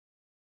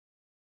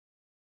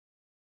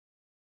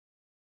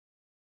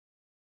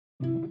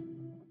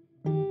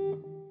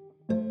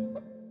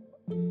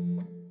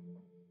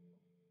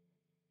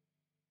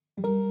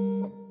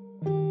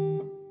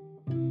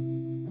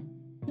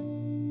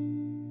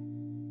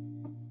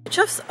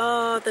Choughs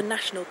are the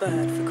national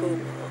bird for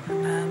Cornwall,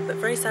 but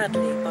very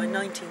sadly by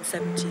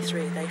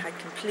 1973 they had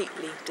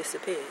completely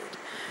disappeared.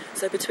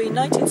 So between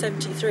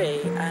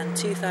 1973 and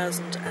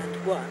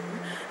 2001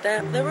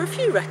 there were a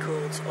few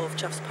records of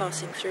choughs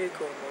passing through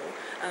Cornwall,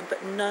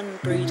 but none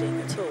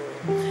breeding at all.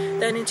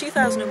 Then in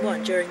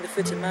 2001, during the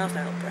foot and mouth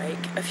outbreak,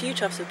 a few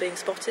choughs were being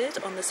spotted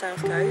on the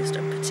south coast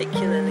and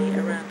particularly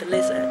around the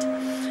Lizard.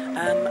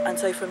 And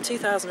so from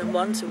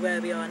 2001 to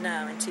where we are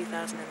now in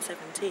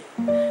 2017,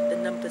 the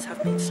numbers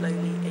have been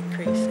slowly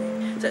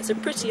increasing. So it's a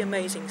pretty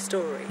amazing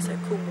story. So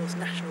Cornwall's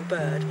national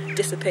bird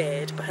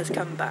disappeared but has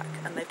come back,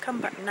 and they've come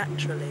back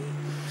naturally.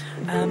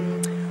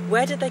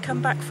 Where did they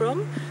come back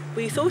from?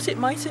 We thought it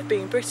might have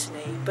been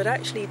Brittany, but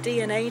actually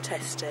DNA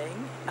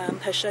testing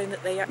has shown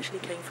that they actually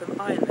came from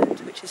Ireland,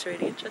 which is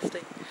really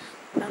interesting.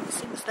 And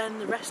since then,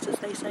 the rest, as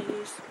they say,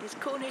 is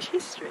Cornish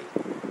history.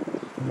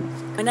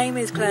 My name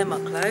is Claire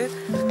Mucklow,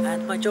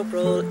 and my job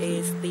role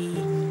is the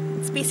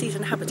Species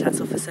and Habitats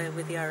Officer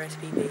with the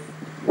RSPB.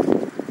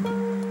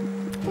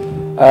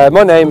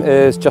 My name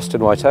is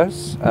Justin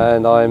Whitehouse,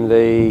 and I'm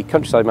the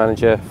Countryside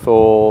Manager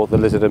for the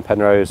Lizard and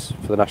Penrose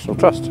for the National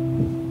Trust.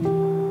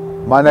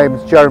 My name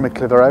is Jeremy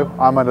Clitheroe.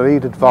 I'm a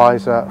lead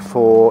advisor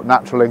for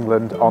Natural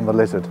England on the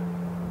lizard.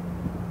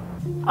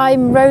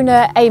 I'm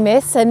Rona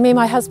Amos, and me and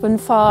my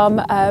husband farm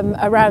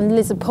around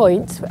Lizard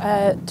Point,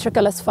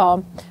 Tregellis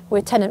Farm.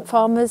 We're tenant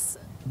farmers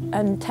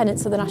and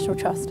tenants of the National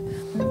Trust.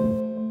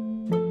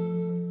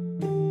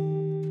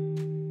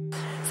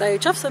 So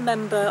choughs are a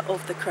member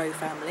of the crow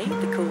family,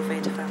 the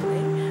corvid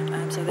family.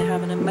 So they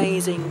have an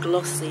amazing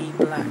glossy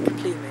black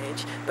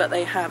plumage, but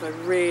they have a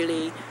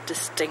really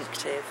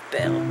distinctive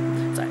bill.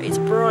 So it's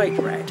bright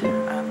red,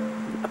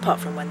 apart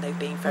from when they've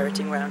been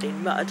ferreting around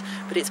in mud,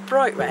 but it's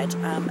bright red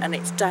and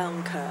it's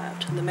down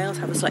curved. The males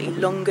have a slightly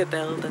longer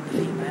bill than the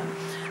female,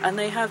 and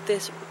they have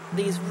these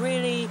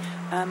really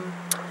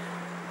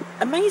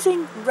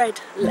amazing red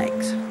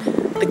legs.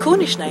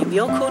 The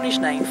old Cornish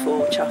name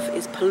for chough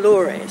is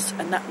Paloris,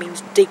 and that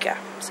means digger.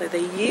 So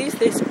they use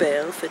this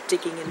bill for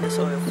digging in the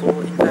soil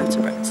for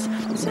invertebrates.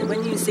 So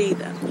when you see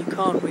them, you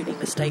can't really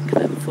mistake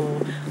them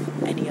for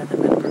any other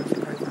member of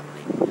the crow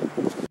family.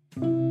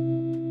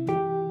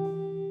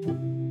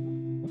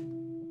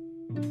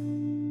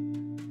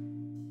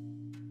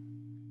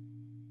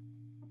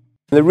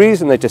 The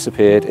reason they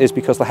disappeared is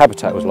because the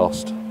habitat was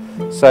lost.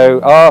 So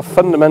our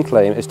fundamental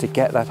aim is to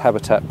get that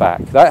habitat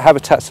back. That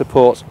habitat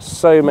supports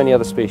so many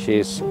other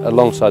species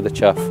alongside the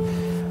chough.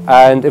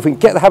 And if we can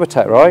get the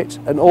habitat right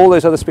and all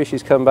those other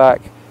species come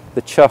back,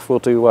 the chough will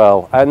do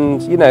well.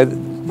 And you know,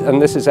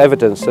 and this is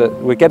evidence that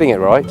we're getting it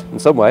right in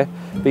some way,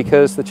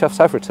 because the choughs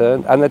have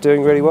returned and they're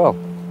doing really well.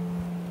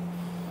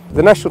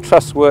 The National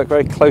Trust work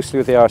very closely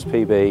with the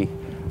RSPB.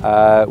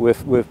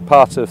 We're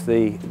part of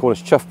the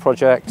Cornish Chough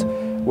project,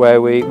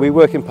 where we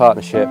work in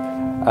partnership.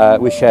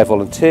 We share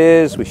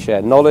volunteers, we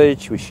share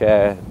knowledge,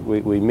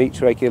 we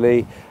meet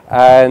regularly,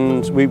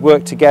 and we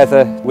work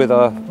together with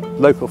our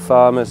local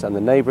farmers and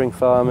the neighbouring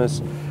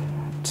farmers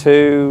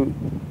to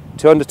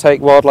undertake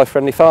wildlife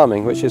friendly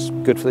farming, which is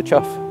good for the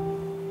chough.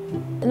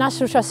 The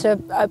National Trust are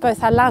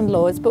both our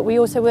landlords, but we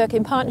also work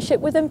in partnership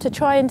with them to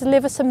try and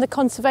deliver some of the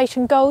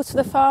conservation goals for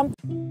the farm.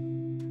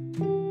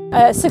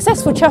 A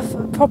successful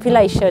chough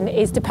population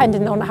is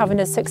dependent on having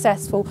a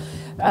successful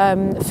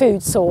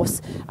food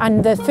source,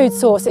 and the food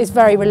source is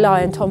very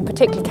reliant on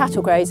particularly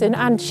cattle grazing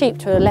and sheep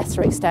to a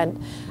lesser extent,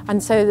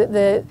 and so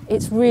that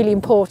it's really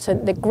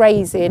important that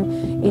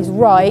grazing is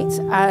right,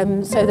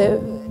 so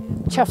that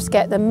choughs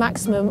get the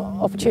maximum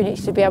opportunity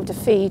to be able to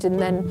feed and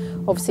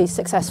then obviously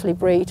successfully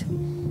breed.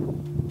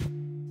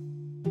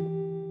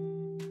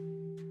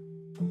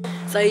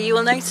 So you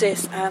will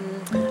notice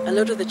a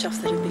lot of the choughs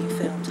that have been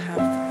filmed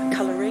have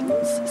colour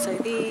rings. So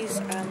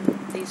these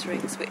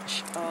rings,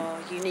 which are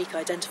unique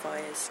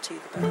identifiers to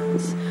the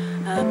birds.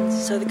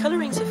 So the colour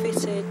rings are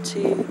fitted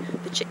to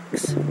the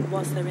chicks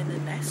whilst they're in the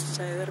nest.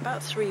 So at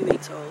about 3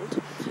 weeks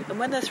old, and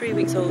when they're 3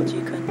 weeks old,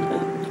 you can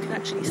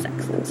actually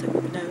sex them, so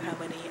we know how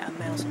many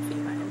males and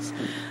females.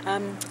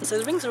 So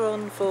the rings are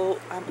on for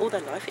all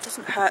their life. It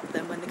doesn't hurt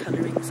them when the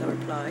colour rings are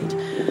applied,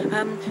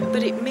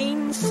 but it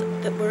means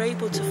that we're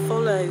able to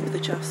follow the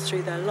choughs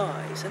through their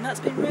lives, and that's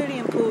been really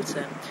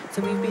important.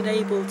 So we've been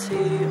able to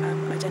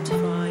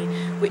identify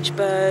which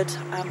bird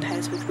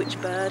pairs with which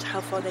bird,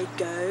 how far they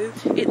go.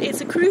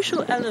 It's a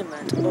crucial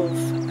element of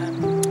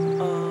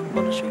our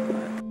monitoring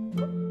work.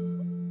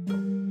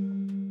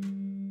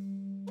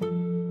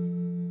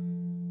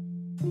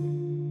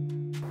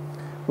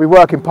 We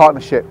work in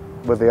partnership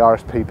with the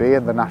RSPB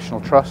and the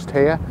National Trust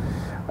here.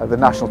 The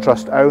National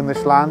Trust own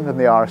this land, and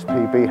the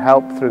RSPB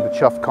help through the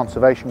Chough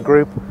Conservation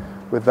Group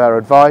with their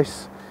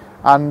advice.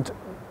 And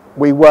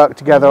we work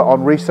together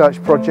on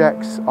research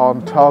projects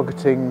on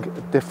targeting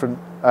different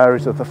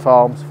areas of the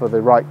farms for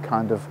the right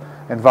kind of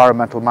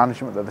environmental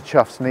management that the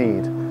choughs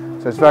need.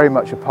 So it's very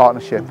much a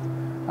partnership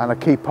and a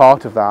key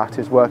part of that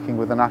is working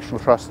with the National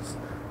Trust's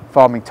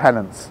farming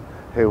tenants,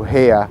 who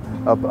here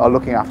are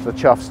looking after the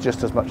choughs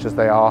just as much as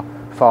they are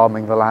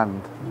farming the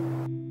land.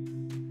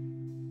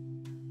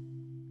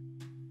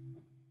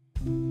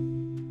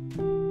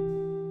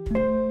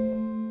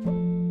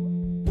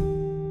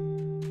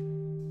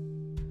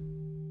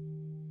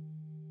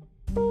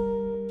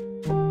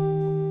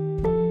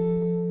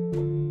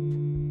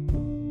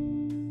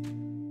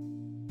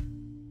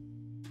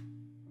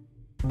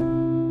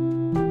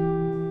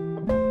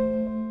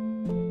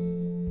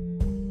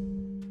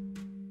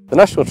 The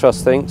National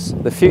Trust thinks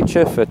the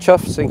future for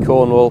choughs in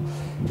Cornwall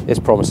is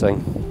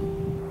promising.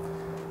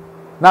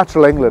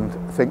 Natural England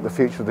think the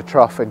future of the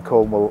trough in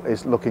Cornwall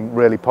is looking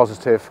really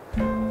positive.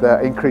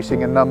 They're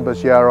increasing in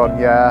numbers year on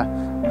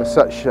year. They're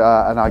such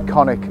an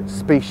iconic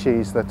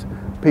species that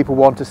people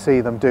want to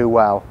see them do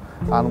well,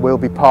 and we'll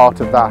be part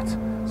of that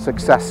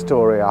success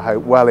story, I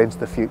hope, well into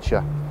the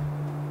future.